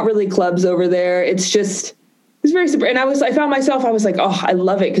like not really clubs over there. It's very suburban. And I found myself, I was like, oh, I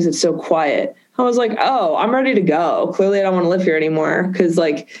love it because it's so quiet. I was like, oh, I'm ready to go. Clearly I don't want to live here anymore. Cause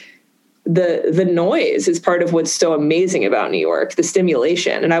like, the noise is part of what's so amazing about New York, the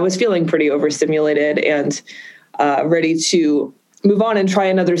stimulation. And I was feeling pretty overstimulated and ready to move on and try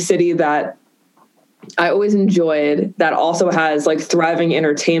another city that I always enjoyed, that also has like thriving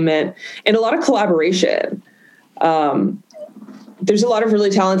entertainment and a lot of collaboration. There's a lot of really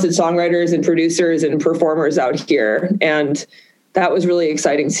talented songwriters and producers and performers out here. And that was really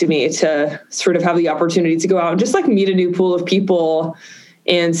exciting to me, to sort of have the opportunity to go out and just like meet a new pool of people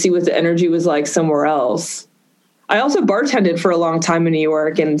and see what the energy was like somewhere else. I also bartended for a long time in New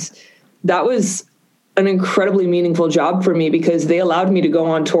York, and that was an incredibly meaningful job for me because they allowed me to go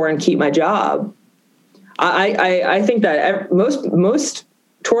on tour and keep my job. I think that most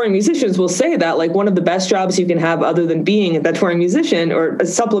touring musicians will say that like one of the best jobs you can have other than being that touring musician or a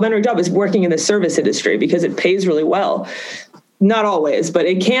supplementary job is working in the service industry because it pays really well. Not always, but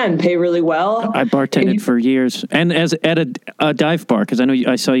it can pay really well. I bartended for years, and at a dive bar, because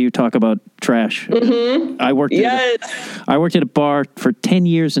I saw you talk about trash. Mm-hmm. I worked at a bar for 10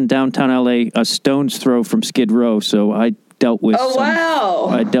 years in downtown LA, a stone's throw from Skid Row. So I dealt with. Oh wow!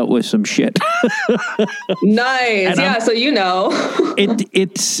 I dealt with some shit. Nice, yeah. So it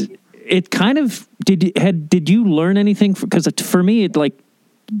kind of did you learn anything? Because for me, it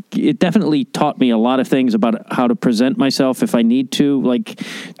definitely taught me a lot of things about how to present myself if I need to. Like,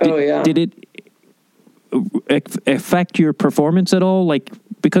 did it affect your performance at all? Like,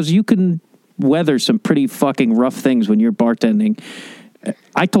 because you can weather some pretty fucking rough things when you're bartending.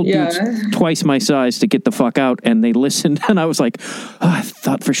 I told dudes twice my size to get the fuck out, and they listened, and I was like, I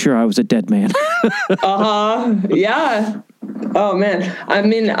thought for sure I was a dead man. Yeah. Oh man. I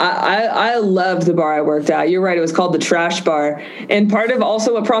mean, I loved the bar I worked at. You're right. It was called the Trash Bar. And part of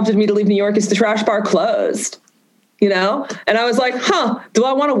also what prompted me to leave New York is the Trash Bar closed. you know? And I was like, do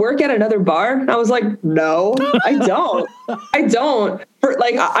I want to work at another bar? And I was like, no, I don't. I don't.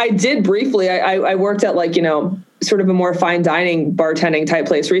 I did briefly. I worked at like, you know, sort of a more fine dining bartending type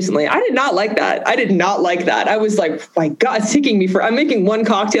place recently. I did not like that. I was like, my God, it's taking me I'm making one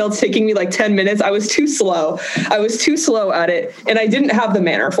cocktail. It's taking me like 10 minutes. I was too slow at it. And I didn't have the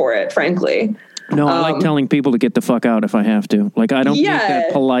manner for it, frankly. No, I like telling people to get the fuck out if I have to. Like, I don't make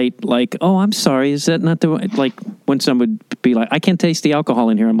that polite, like, oh, I'm sorry. Is that not the way? Like, when someone would be like, I can't taste the alcohol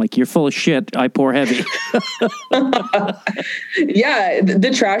in here. I'm like, you're full of shit. I pour heavy. Yeah.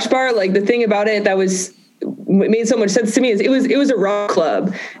 The trash bar, like the thing about it that made so much sense to me is it was a rock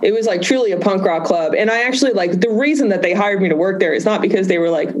club. It was like truly a punk rock club. And I actually like the reason that they hired me to work there is not because they were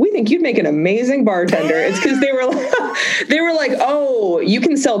like, we think you'd make an amazing bartender. It's because they were like, oh, you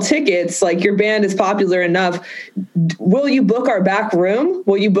can sell tickets. Like your band is popular enough. Will you book our back room?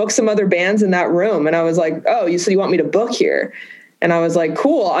 Will you book some other bands in that room? And I was like, oh, so you want me to book here? And I was like,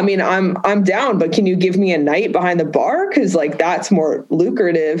 cool. I mean, I'm down, but can you give me a night behind the bar? Cause like, that's more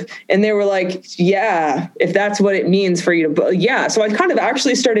lucrative. And they were like, yeah, if that's what it means for you to, yeah. So I kind of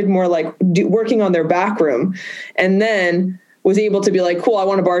actually started more like working on their back room, and then was able to be like, cool, I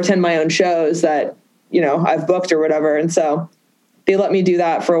want to bartend my own shows that, you know, I've booked or whatever. And so they let me do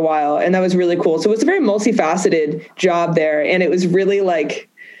that for a while, and that was really cool. So it was a very multifaceted job there. And it was really like,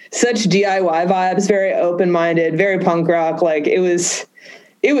 such DIY vibes, very open-minded, very punk rock. Like it was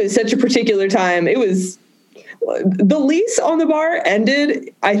such a particular time. It was the lease on the bar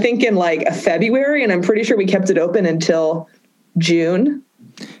ended, I think, in like February, and I'm pretty sure we kept it open until June.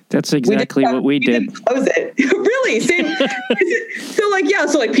 That's exactly what we did. Close it. Really? Same. So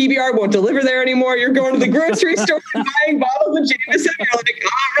like PBR won't deliver there anymore. You're going to the grocery store and buying bottles of Jameson. You're like,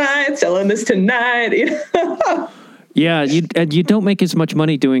 all right, selling this tonight. You know? Yeah, you don't make as much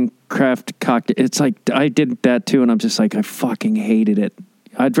money doing craft cocktail. It's like I did that too, and I'm just like, I fucking hated it.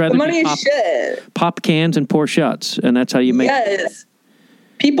 I'd rather pop cans and pour shots, and that's how you make. Yes,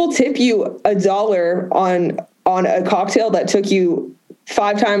 people tip you $1 on a cocktail that took you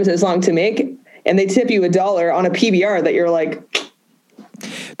 5 times as long to make, and they tip you $1 on a PBR that you're like.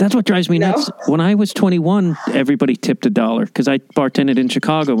 That's what drives me nuts. When I was 21, everybody tipped $1 because I bartended in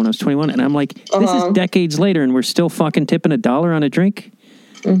Chicago when I was 21. And I'm like, this is decades later and we're still fucking tipping $1 on a drink?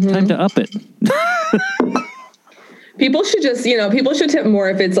 Mm-hmm. Time to up it. People should just, people should tip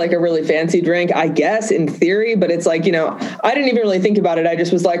more if it's like a really fancy drink, I guess, in theory. But it's like, I didn't even really think about it. I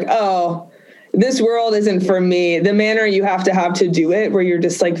just was like, oh, this world isn't for me. The manner you have to do it, where you're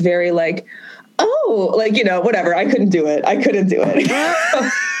just like very like, oh, like, whatever. I couldn't do it. I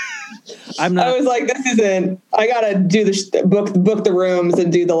was like, this isn't, I got to do the book the rooms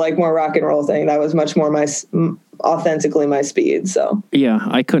and do the like more rock and roll thing. That was much more authentically my speed. So, yeah,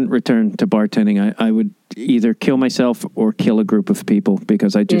 I couldn't return to bartending. I would either kill myself or kill a group of people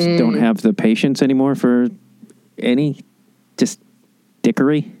because I just don't have the patience anymore for any just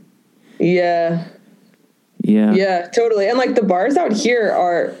dickery. Yeah. Yeah, totally. And like the bars out here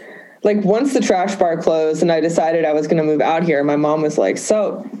are like, once the trash bar closed and I decided I was going to move out here, my mom was like,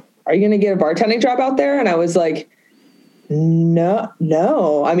 so are you going to get a bartending job out there? And I was like,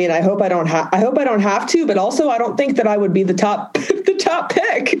 no. I mean, I hope I don't have to, but also I don't think that I would be the top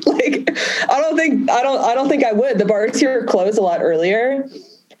pick. Like, I don't think I would. The bars here closed a lot earlier.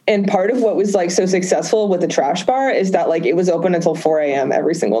 And part of what was like so successful with the trash bar is that like it was open until 4 a.m.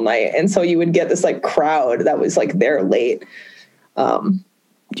 every single night. And so you would get this like crowd that was like there late.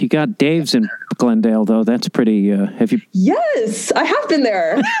 You got Dave's in Glendale, though. That's pretty, have you? Yes, I have been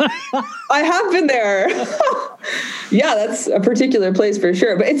there. Yeah, that's a particular place for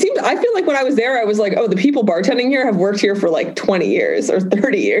sure. But I feel like when I was there, I was like, oh, the people bartending here have worked here for like 20 years or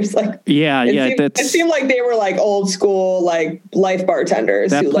 30 years. Like, it seemed like they were like old school, like life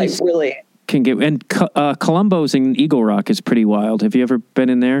bartenders who like really can get, and Columbo's in Eagle Rock is pretty wild. Have you ever been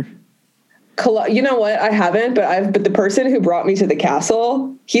in there? You know what? I haven't, but the person who brought me to the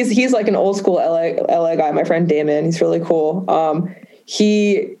castle, he's like an old school LA guy. My friend Damon, he's really cool.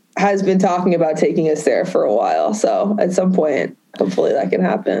 He has been talking about taking us there for a while. So at some point, hopefully that can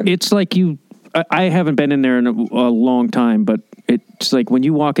happen. It's like I haven't been in there in a long time, but it's like when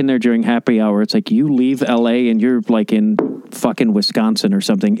you walk in there during happy hour, it's like you leave LA and you're like in fucking Wisconsin or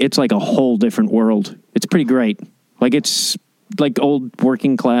something. It's like a whole different world. It's pretty great. Like it's like old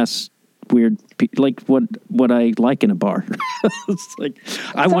working class, weird, like what I like in a bar. It's like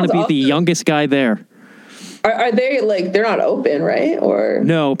I want to be the youngest guy there. Are they like, they're not open, right? Or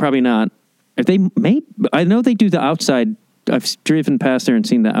no, probably not. If they may, I know they do the outside. I've driven past there and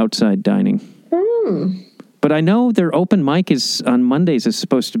seen the outside dining. But I know their open mic is on Mondays is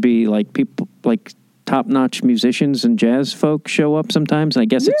supposed to be like people like top-notch musicians and jazz folk show up sometimes. And I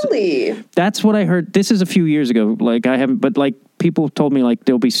guess that's what I heard. This is a few years ago. Like I haven't, but like people told me like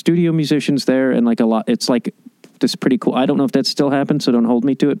there'll be studio musicians there and like a lot. It's like this pretty cool. I don't know if that still happens, so don't hold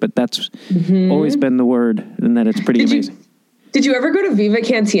me to it. But that's always been the word, and that it's pretty amazing. Did you ever go to Viva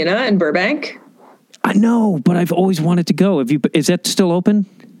Cantina in Burbank? I know, but I've always wanted to go. Is that still open?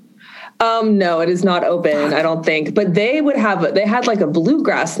 No, it is not open, I don't think. But they had like a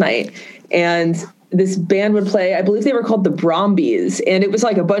bluegrass night, and this band would play. I believe they were called the Brombies, and it was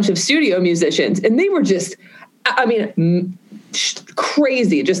like a bunch of studio musicians, and they were just, I mean,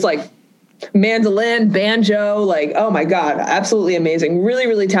 crazy, just like mandolin, banjo, like, oh my God, absolutely amazing. Really,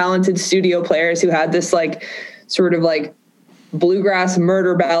 really talented studio players who had this like sort of like bluegrass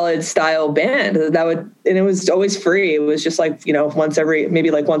murder ballad style band and it was always free. It was just like, once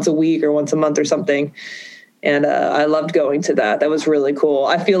a week or once a month or something. And I loved going to that. That was really cool.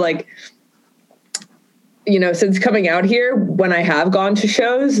 I feel like, since coming out here, when I have gone to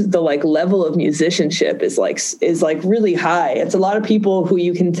shows, the like level of musicianship is like really high. It's a lot of people who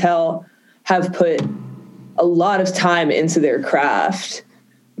you can tell have put a lot of time into their craft.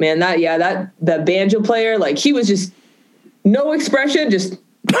 Man, that banjo player, like he was just no expression, just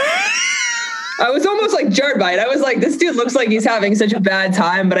I was almost like jarred by it. I was like, this dude looks like he's having such a bad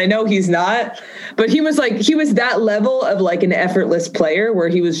time, but I know he's not. But he was that level of like an effortless player where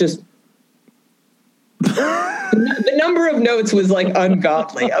he was just the number of notes was like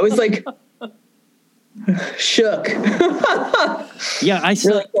ungodly. I was like shook. Yeah, I saw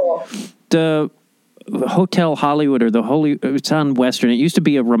really cool. The Hotel Hollywood it's on Western. It used to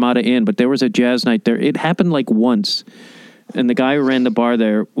be a Ramada Inn, but there was a jazz night there. It happened like once. And the guy who ran the bar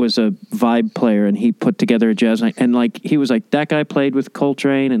there was a vibe player, and he put together a jazz night. And like he was like, that guy played with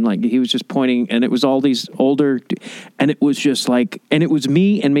Coltrane, and like he was just pointing, and it was all these older, and it was just like, and it was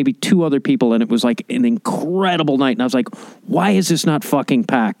me and maybe two other people, and it was like an incredible night. And I was like, why is this not fucking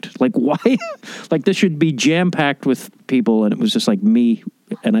packed? Like why? Like this should be jam packed with people, and it was just like me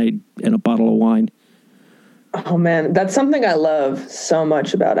and a bottle of wine. Oh man, that's something I love so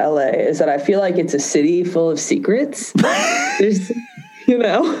much about LA is that I feel like it's a city full of secrets. There's,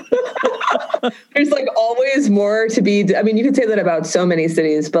 there's like always more to be. I mean, you could say that about so many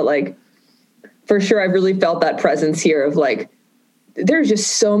cities, but like for sure, I've really felt that presence here of like, there's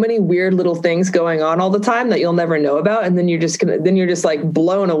just so many weird little things going on all the time that you'll never know about. And then you're just like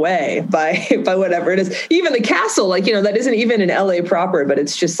blown away by whatever it is. Even the castle, like, that isn't even in LA proper, but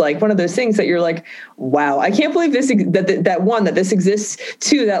it's just like one of those things that you're like, wow, I can't believe this exists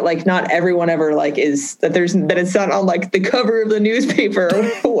too, that like not everyone ever like that it's not on like the cover of the newspaper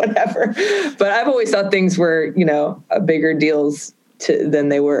or whatever. But I've always thought things were, bigger deals than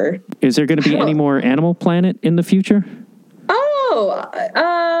they were. Is there going to be any more Animal Planet in the future?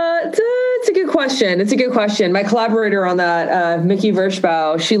 It's a good question. My collaborator on that, Mickey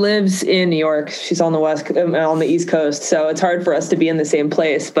Vershbow, she lives in New York. She's on the East Coast, so it's hard for us to be in the same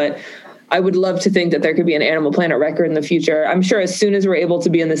place. But I would love to think that there could be an Animal Planet record in the future. I'm sure as soon as we're able to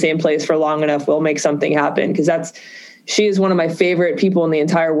be in the same place for long enough, we'll make something happen, because she is one of my favorite people in the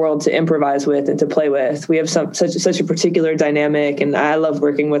entire world to improvise with and to play with. We have such a particular dynamic, and I love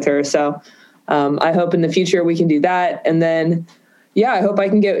working with her. So I hope in the future we can do that, and then. Yeah, I hope I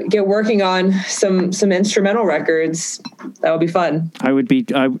can get working on some instrumental records. That would be fun.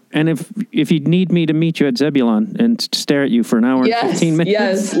 And if you'd need me to meet you at Zebulon and stare at you for an hour and 15 minutes.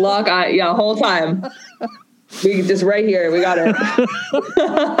 Yes, whole time. We just right here. We got it.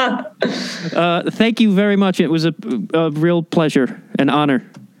 Thank you very much. It was a real pleasure and honor.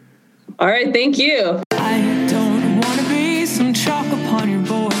 All right, thank you. I don't want to be some chalk upon your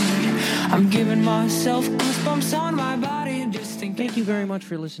board. I'm giving myself goosebumps on my body. Thank you very much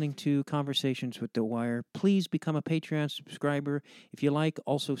for listening to Conversations with The Wire. Please become a Patreon subscriber if you like.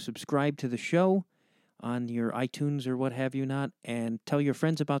 Also, subscribe to the show on your iTunes or what have you not, and tell your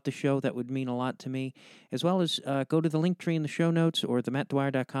friends about the show. That would mean a lot to me. As well as go to the link tree in the show notes or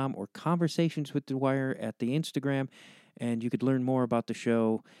themattdwyer.com or Conversations with The Wire at the Instagram, and you could learn more about the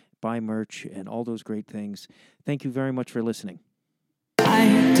show, buy merch, and all those great things. Thank you very much for listening.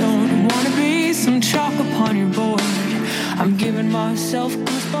 I don't want to be some chalk upon your board. I'm giving myself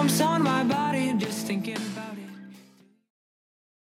goosebumps on my body.